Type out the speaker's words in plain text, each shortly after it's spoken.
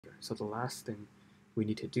So the last thing we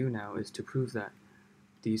need to do now is to prove that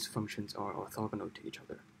these functions are orthogonal to each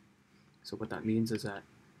other. So what that means is that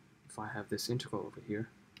if I have this integral over here,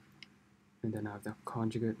 and then I have the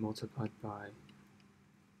conjugate multiplied by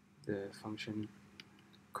the function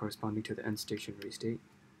corresponding to the end stationary state,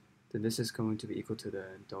 then this is going to be equal to the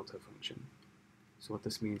delta function. So what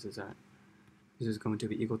this means is that this is going to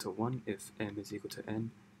be equal to 1 if m is equal to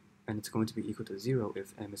n, and it's going to be equal to 0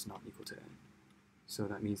 if m is not equal to n. So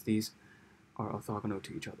that means these are orthogonal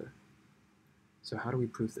to each other. So how do we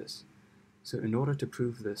prove this? So in order to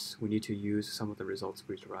prove this, we need to use some of the results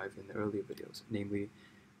we derived in the earlier videos. Namely,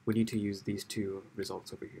 we need to use these two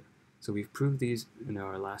results over here. So we've proved these in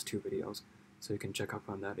our last two videos, so you can check up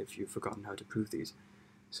on that if you've forgotten how to prove these.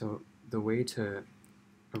 So the way to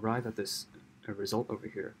arrive at this result over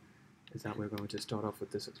here is that we're going to start off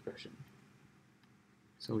with this expression.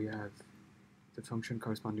 So we have the function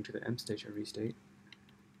corresponding to the m stationary state,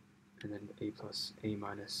 and then a plus a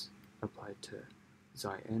minus applied to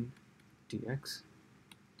xi n dx.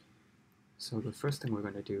 So the first thing we're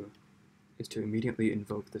going to do is to immediately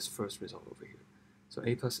invoke this first result over here. So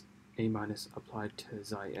a plus a minus applied to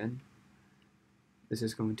xi n, this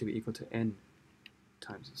is going to be equal to n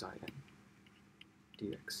times xi n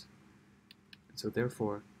dx. And so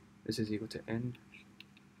therefore, this is equal to n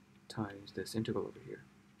times this integral over here.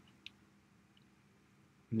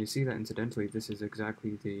 And you see that incidentally, this is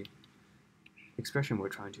exactly the expression we're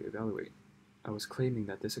trying to evaluate. I was claiming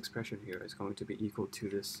that this expression here is going to be equal to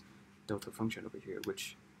this delta function over here,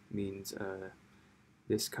 which means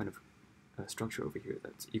this kind of structure over here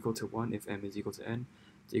that's equal to 1 if m is equal to n,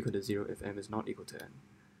 it's equal to 0 if m is not equal to n.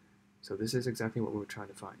 So this is exactly what we were trying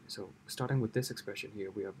to find. So starting with this expression here,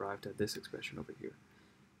 we arrived at this expression over here.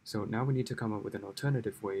 So now we need to come up with an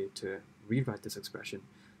alternative way to rewrite this expression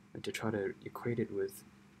and to try to equate it with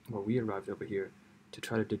what we arrived over here, to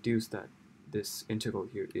try to deduce that this integral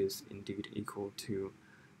here is indeed equal to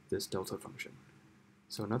this delta function.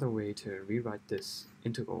 So another way to rewrite this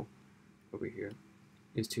integral over here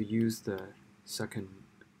is to use the second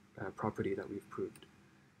property that we've proved.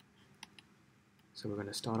 So we're going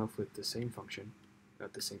to start off with the same function,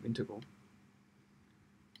 the same integral.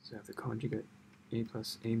 So I have the conjugate a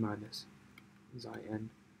plus a minus xi n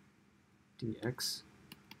dx.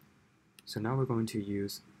 So now we're going to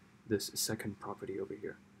use this second property over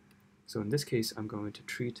here. So in this case, I'm going to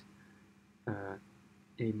treat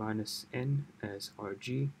a minus n as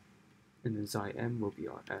Rg, and then xi m will be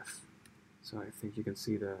Rf. So I think you can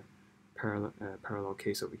see the parallel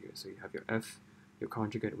case over here. So you have your f, your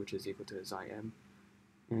conjugate, which is equal to xi m,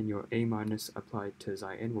 and your a minus applied to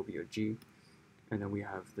xi n will be your g, and then we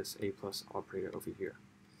have this a plus operator over here.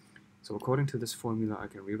 So according to this formula, I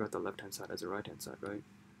can rewrite the left-hand side as the right-hand side, right?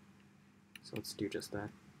 So let's do just that.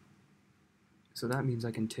 So that means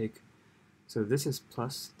I can take, so this is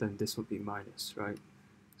plus, then this would be minus, right?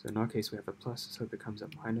 So in our case, we have a plus, so it becomes a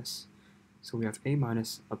minus. So we have a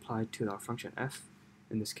minus applied to our function f.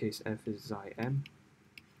 In this case, f is xi m.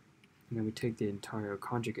 And then we take the entire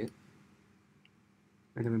conjugate,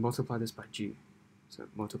 and then we multiply this by g. So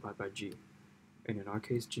multiplied by g. And in our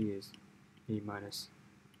case, g is a minus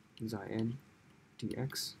xi n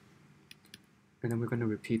dx. And then we're going to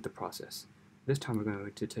repeat the process. This time we're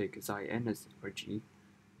going to take xi n as our g,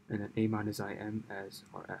 and then a minus xi m as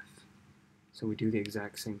our f. So we do the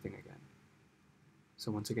exact same thing again.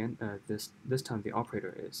 So once again, this time the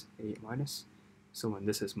operator is a minus. So when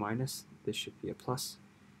this is minus, this should be a plus.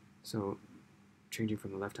 So changing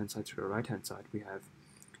from the left-hand side to the right-hand side, we have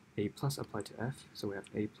a plus applied to f. So we have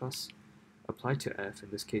a plus applied to f. In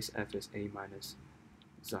this case, f is a minus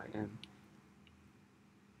xi m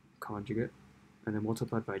conjugate, and then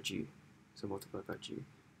multiplied by g. So multiplied by g.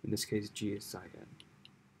 In this case, g is xi n.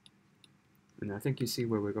 And I think you see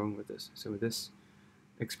where we're going with this. So this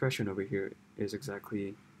expression over here is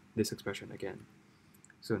exactly this expression again.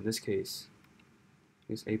 So in this case,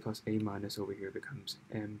 this a plus a minus over here becomes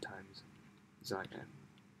m times xi n.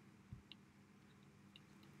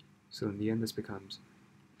 So in the end, this becomes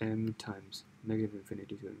m times negative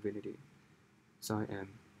infinity to infinity xi m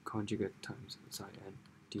conjugate times xi n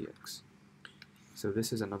dx. So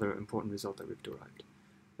this is another important result that we've derived.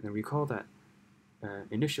 And then recall that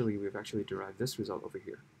initially we've actually derived this result over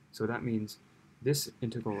here. So that means this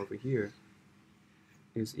integral over here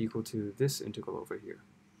is equal to this integral over here.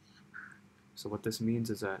 So what this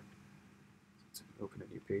means is that, let's open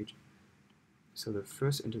a new page. So the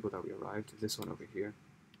first integral that we arrived, this one over here,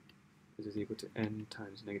 is equal to n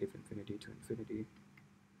times negative infinity to infinity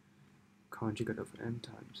conjugate of m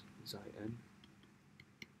times xi n.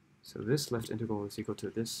 So this left integral is equal to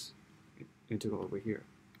this integral over here,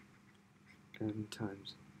 m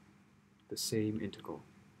times the same integral.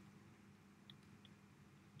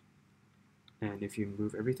 And if you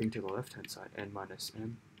move everything to the left-hand side, n minus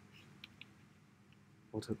m,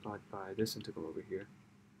 multiplied by this integral over here,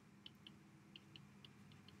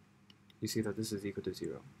 you see that this is equal to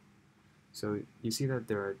 0. So you see that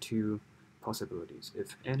there are two possibilities.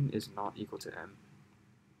 If n is not equal to m,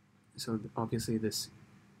 so obviously this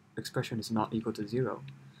expression is not equal to 0.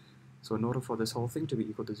 So in order for this whole thing to be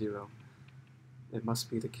equal to 0, it must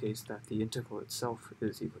be the case that the integral itself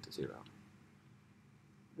is equal to 0.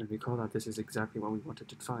 And recall that this is exactly what we wanted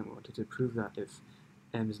to find. We wanted to prove that if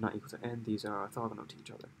m is not equal to n, these are orthogonal to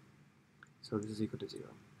each other. So this is equal to 0.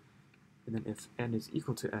 And then if n is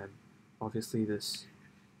equal to m, obviously this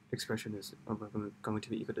expression is going to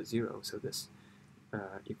be equal to 0, so this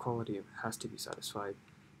equality has to be satisfied.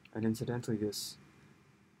 And incidentally, this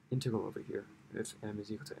integral over here, if m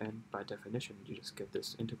is equal to n, by definition, you just get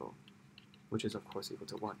this integral, which is of course equal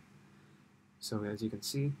to 1. So as you can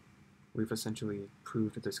see, we've essentially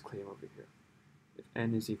proved this claim over here. If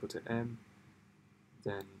n is equal to m,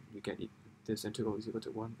 then you get this integral is equal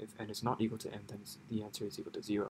to 1. If n is not equal to m, then the answer is equal to 0.